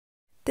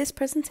This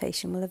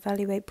presentation will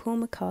evaluate Paul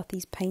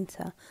McCarthy's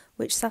Painter,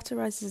 which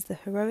satirises the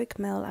heroic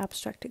male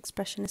abstract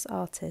expressionist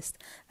artist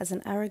as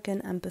an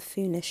arrogant and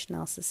buffoonish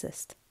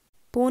narcissist.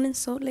 Born in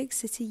Salt Lake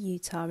City,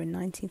 Utah in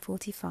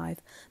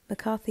 1945,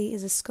 McCarthy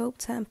is a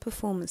sculptor and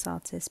performance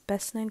artist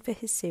best known for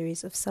his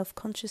series of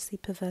self-consciously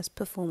perverse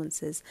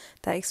performances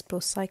that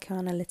explore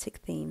psychoanalytic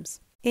themes.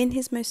 In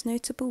his most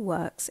notable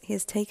works, he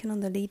has taken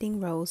on the leading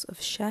roles of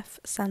Chef,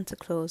 Santa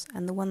Claus,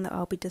 and the one that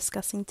I'll be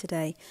discussing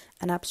today,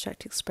 an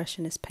abstract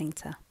expressionist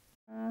painter.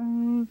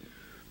 In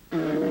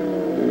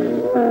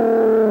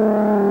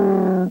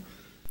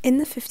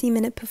the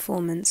 50-minute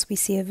performance, we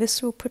see a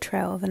visceral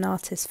portrayal of an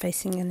artist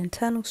facing an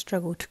internal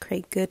struggle to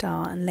create good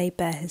art and lay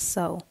bare his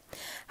soul.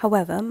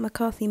 However,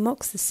 McCarthy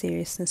mocks the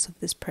seriousness of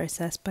this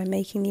process by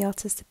making the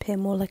artist appear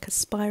more like a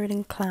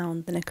spiraling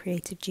clown than a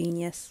creative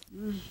genius.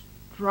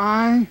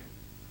 Try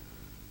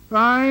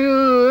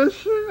to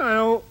listen.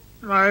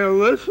 Try to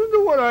listen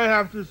to what I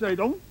have to say.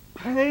 Don't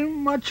pay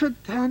much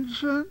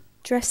attention.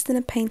 Dressed in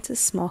a painter's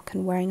smock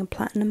and wearing a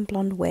platinum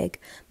blonde wig,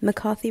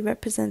 McCarthy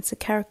represents a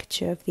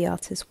caricature of the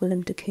artist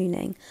Willem de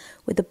Kooning,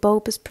 with a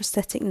bulbous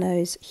prosthetic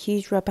nose,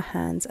 huge rubber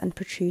hands, and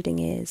protruding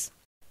ears.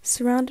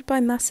 Surrounded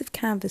by massive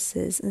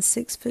canvases and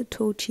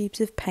 6-foot-tall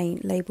tubes of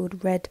paint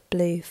labelled red,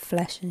 blue,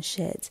 flesh and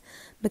shit,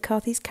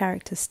 McCarthy's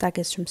character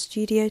staggers from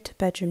studio to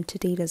bedroom to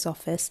dealer's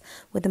office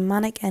with a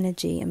manic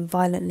energy and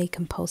violently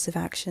compulsive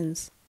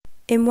actions.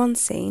 In one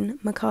scene,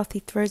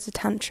 McCarthy throws a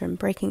tantrum,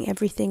 breaking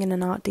everything in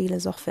an art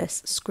dealer's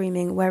office,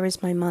 screaming, "Where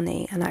is my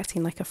money?" and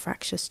acting like a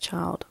fractious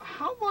child.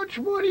 How much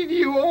money do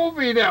you owe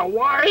me now?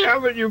 Why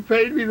haven't you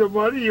paid me the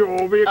money you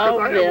owe me? Because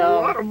I have a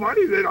lot of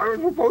money that I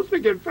was supposed to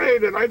get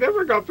paid, and I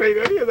never got paid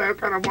any of that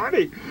kind of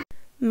money.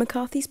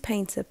 McCarthy's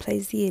painter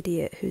plays the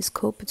idiot who is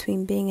caught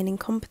between being an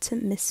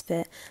incompetent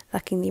misfit,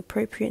 lacking the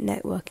appropriate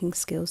networking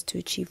skills to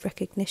achieve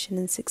recognition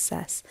and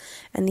success,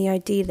 and the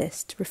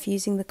idealist,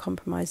 refusing the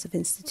compromise of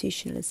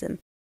institutionalism.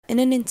 In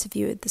an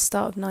interview at the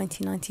start of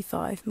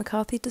 1995,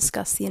 McCarthy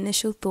discussed the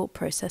initial thought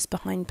process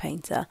behind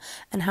Painter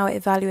and how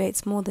it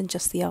evaluates more than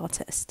just the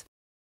artist.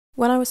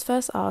 When I was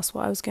first asked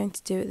what I was going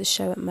to do at the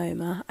show at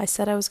MoMA, I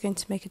said I was going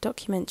to make a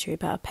documentary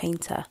about a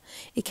painter.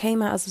 It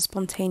came out as a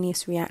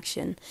spontaneous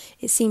reaction.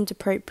 It seemed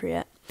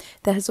appropriate.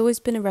 There has always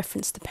been a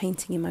reference to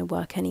painting in my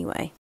work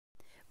anyway.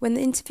 When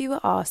the interviewer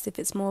asked if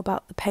it's more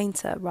about the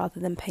painter rather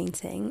than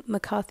painting,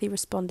 McCarthy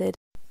responded,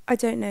 "I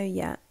don't know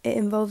yet. It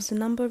involves a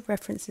number of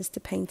references to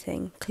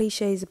painting,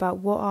 cliches about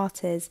what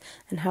art is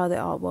and how the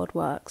art world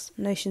works,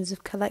 notions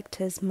of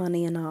collectors,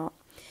 money and art.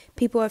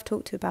 People I've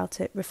talked to about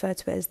it refer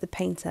to it as the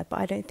painter, but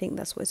I don't think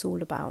that's what it's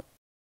all about."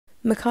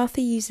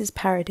 McCarthy uses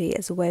parody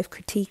as a way of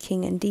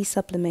critiquing and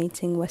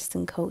desublimating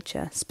Western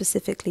culture,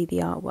 specifically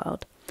the art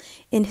world.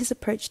 In his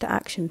approach to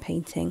action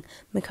painting,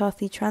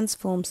 McCarthy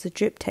transforms the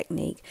drip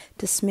technique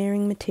to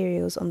smearing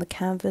materials on the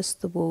canvas,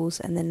 the walls,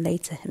 and then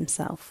later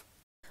himself.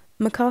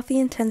 McCarthy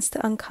intends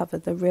to uncover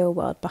the real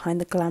world behind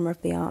the glamour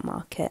of the art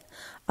market,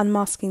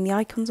 unmasking the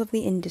icons of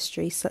the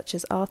industry such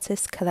as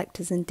artists,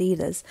 collectors and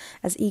dealers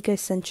as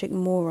egocentric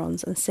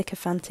morons and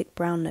sycophantic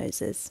brown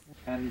noses.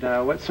 And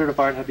what sort of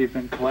art have you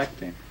been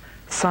collecting?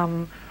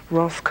 Some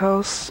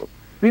Rothkos.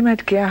 We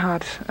met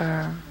Gerhard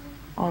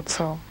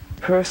also,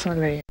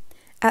 personally.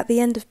 At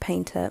the end of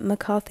Painter,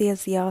 McCarthy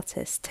as the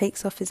artist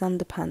takes off his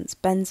underpants,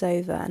 bends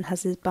over and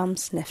has his bum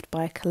sniffed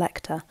by a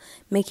collector,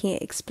 making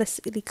it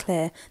explicitly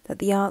clear that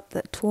the art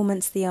that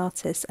torments the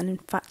artist and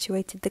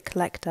infatuated the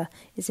collector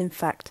is in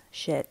fact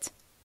shit.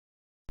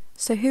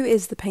 So who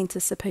is the painter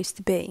supposed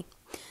to be?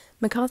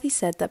 McCarthy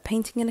said that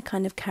painting in a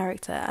kind of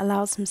character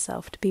allows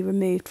himself to be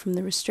removed from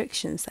the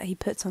restrictions that he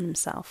puts on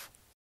himself.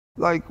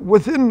 Like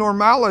within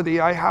normality,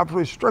 I have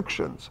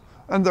restrictions,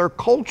 and they're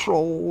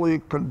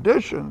culturally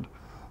conditioned.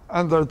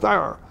 And they're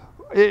there.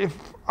 If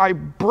I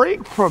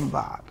break from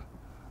that,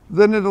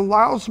 then it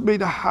allows me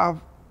to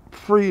have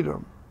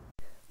freedom.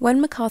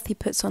 When McCarthy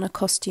puts on a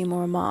costume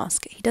or a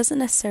mask, he doesn't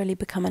necessarily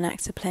become an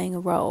actor playing a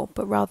role,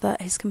 but rather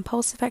his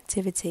compulsive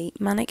activity,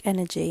 manic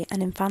energy,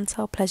 and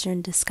infantile pleasure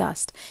and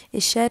disgust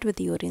is shared with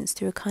the audience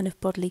through a kind of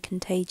bodily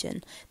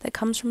contagion that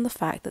comes from the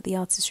fact that the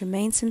artist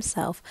remains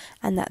himself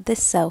and that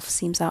this self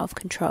seems out of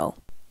control.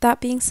 That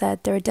being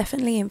said, there are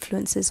definitely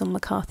influences on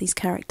McCarthy's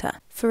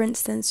character. For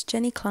instance,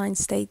 Jenny Klein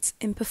states,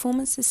 "In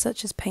performances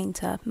such as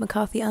Painter,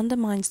 McCarthy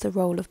undermines the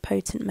role of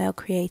potent male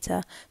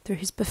creator through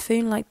his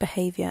buffoon-like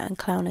behaviour and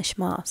clownish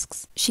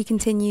masks." She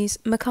continues,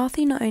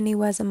 "McCarthy not only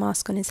wears a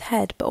mask on his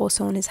head but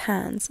also on his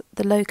hands,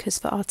 the locus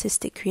for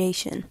artistic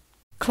creation."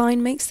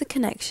 Klein makes the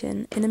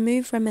connection. In a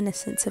move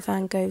reminiscent to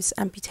Van Gogh's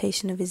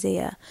amputation of his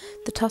ear,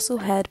 the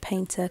tussle-haired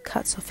painter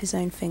cuts off his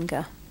own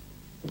finger.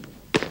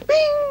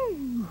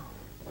 Bing!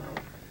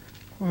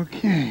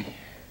 Okay.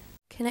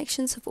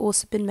 Connections have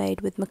also been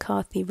made with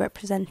McCarthy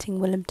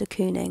representing Willem de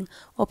Kooning,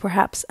 or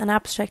perhaps an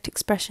abstract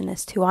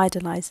expressionist who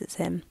idolises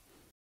him.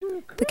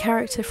 The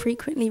character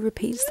frequently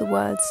repeats the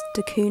words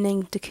de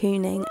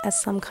Kooning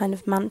as some kind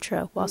of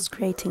mantra whilst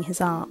creating his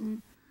art.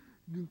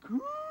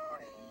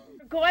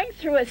 Going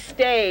through a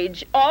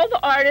stage, all the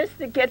artists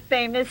that get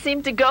famous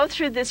seem to go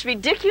through this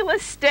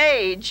ridiculous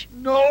stage.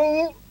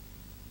 No,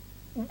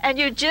 And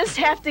you just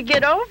have to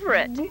get over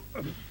it.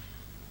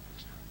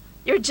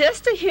 You're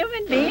just a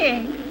human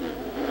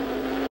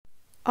being.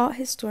 Art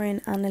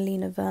historian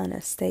Annalena Werner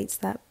states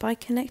that by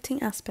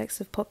connecting aspects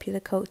of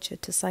popular culture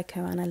to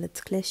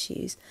psychoanalytical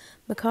issues,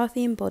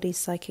 McCarthy embodies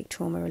psychic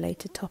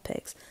trauma-related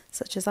topics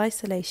such as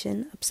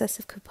isolation,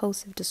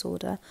 obsessive-compulsive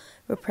disorder,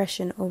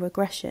 repression or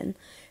regression,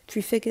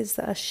 through figures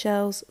that are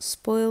shells,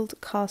 spoiled,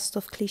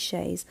 cast-off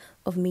cliches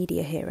of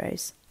media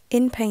heroes.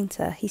 In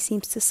Painter, he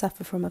seems to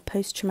suffer from a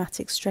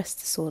post-traumatic stress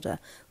disorder,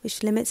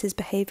 which limits his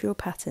behavioural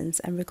patterns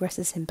and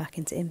regresses him back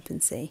into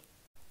infancy.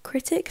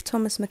 Critic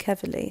Thomas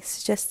McEverley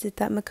suggested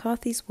that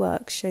McCarthy's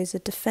work shows a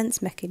defence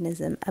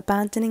mechanism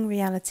abandoning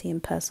reality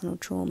and personal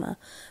trauma,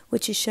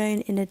 which is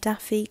shown in a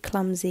daffy,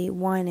 clumsy,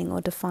 whining or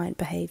defiant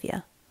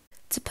behaviour.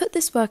 To put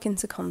this work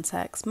into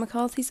context,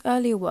 McCarthy's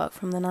earlier work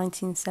from the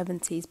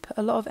 1970s put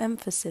a lot of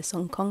emphasis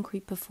on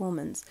concrete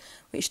performance,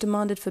 which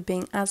demanded for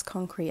being as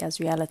concrete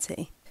as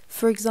reality.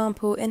 For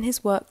example, in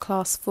his work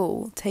Class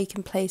Fall,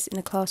 taking place in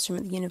a classroom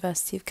at the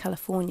University of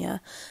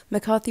California,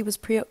 McCarthy was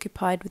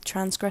preoccupied with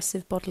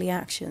transgressive bodily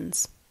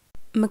actions.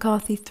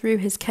 McCarthy threw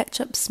his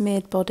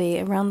ketchup-smeared body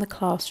around the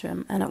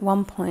classroom and at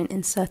one point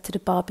inserted a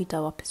Barbie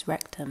doll up his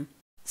rectum.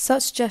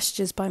 Such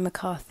gestures by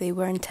McCarthy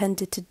were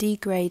intended to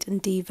degrade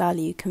and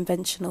devalue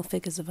conventional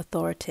figures of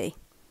authority.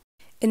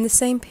 In the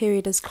same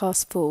period as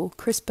Class Fall,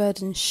 Chris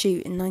Burden's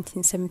shoot in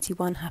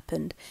 1971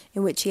 happened,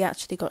 in which he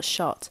actually got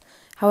shot.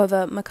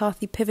 However,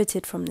 McCarthy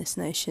pivoted from this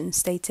notion,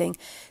 stating,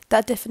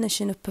 "That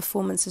definition of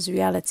performance as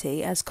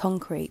reality, as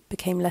concrete,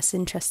 became less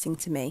interesting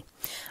to me.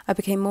 I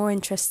became more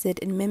interested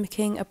in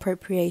mimicking,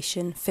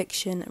 appropriation,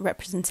 fiction,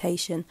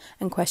 representation,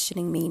 and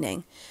questioning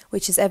meaning,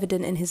 which is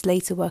evident in his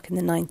later work in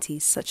the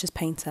 90s, such as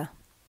Painter."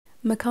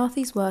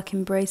 McCarthy's work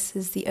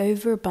embraces the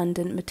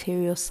overabundant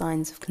material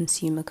signs of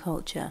consumer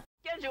culture.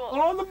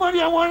 All the money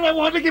I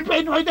want to get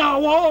paid right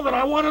now, all of it.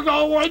 I want it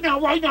all right now,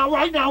 right now,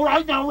 right now,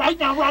 right now, right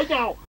now, right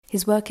now.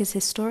 His work is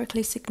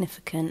historically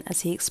significant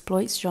as he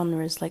exploits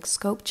genres like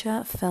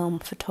sculpture, film,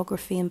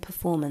 photography and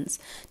performance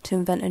to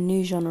invent a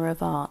new genre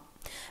of art,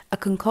 a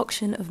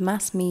concoction of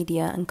mass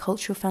media and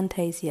cultural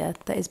fantasia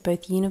that is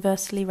both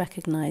universally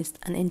recognised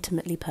and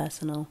intimately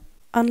personal.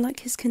 Unlike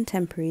his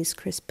contemporaries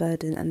Chris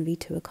Burden and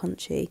Vito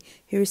Acconci,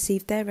 who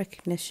received their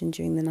recognition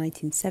during the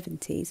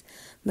 1970s,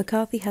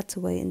 McCarthy had to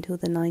wait until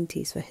the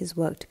 90s for his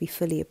work to be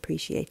fully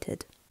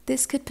appreciated.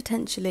 This could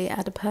potentially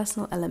add a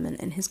personal element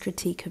in his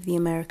critique of the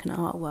American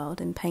art world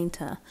in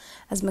Painter,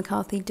 as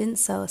McCarthy didn't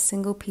sell a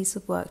single piece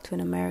of work to an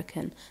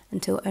American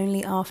until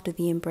only after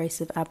the embrace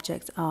of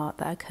abject art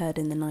that occurred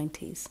in the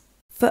 90s.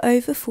 For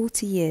over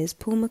 40 years,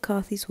 Paul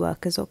McCarthy's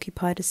work has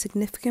occupied a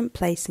significant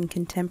place in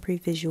contemporary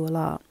visual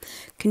art,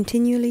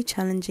 continually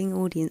challenging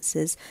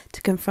audiences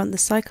to confront the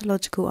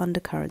psychological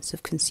undercurrents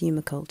of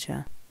consumer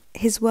culture.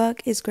 His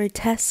work is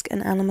grotesque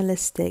and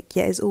animalistic,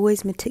 yet is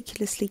always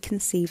meticulously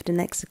conceived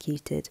and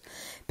executed,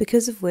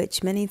 because of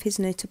which many of his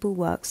notable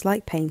works,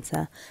 like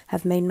Painter,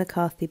 have made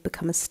McCarthy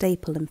become a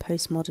staple in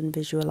postmodern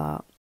visual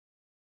art.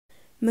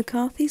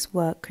 McCarthy's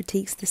work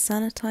critiques the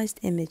sanitized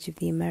image of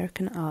the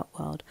American art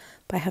world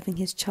by having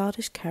his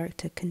childish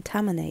character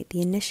contaminate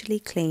the initially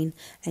clean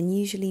and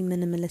usually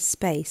minimalist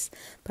space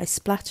by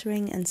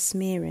splattering and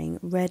smearing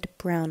red,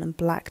 brown and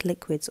black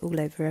liquids all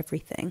over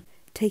everything,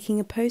 taking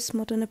a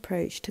postmodern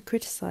approach to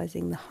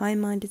criticizing the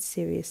high-minded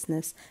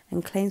seriousness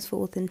and claims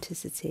for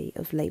authenticity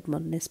of late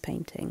modernist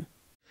painting.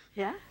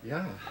 Yeah?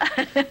 Yeah.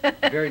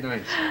 Very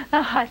nice.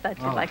 Oh, I thought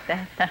you'd like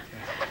that.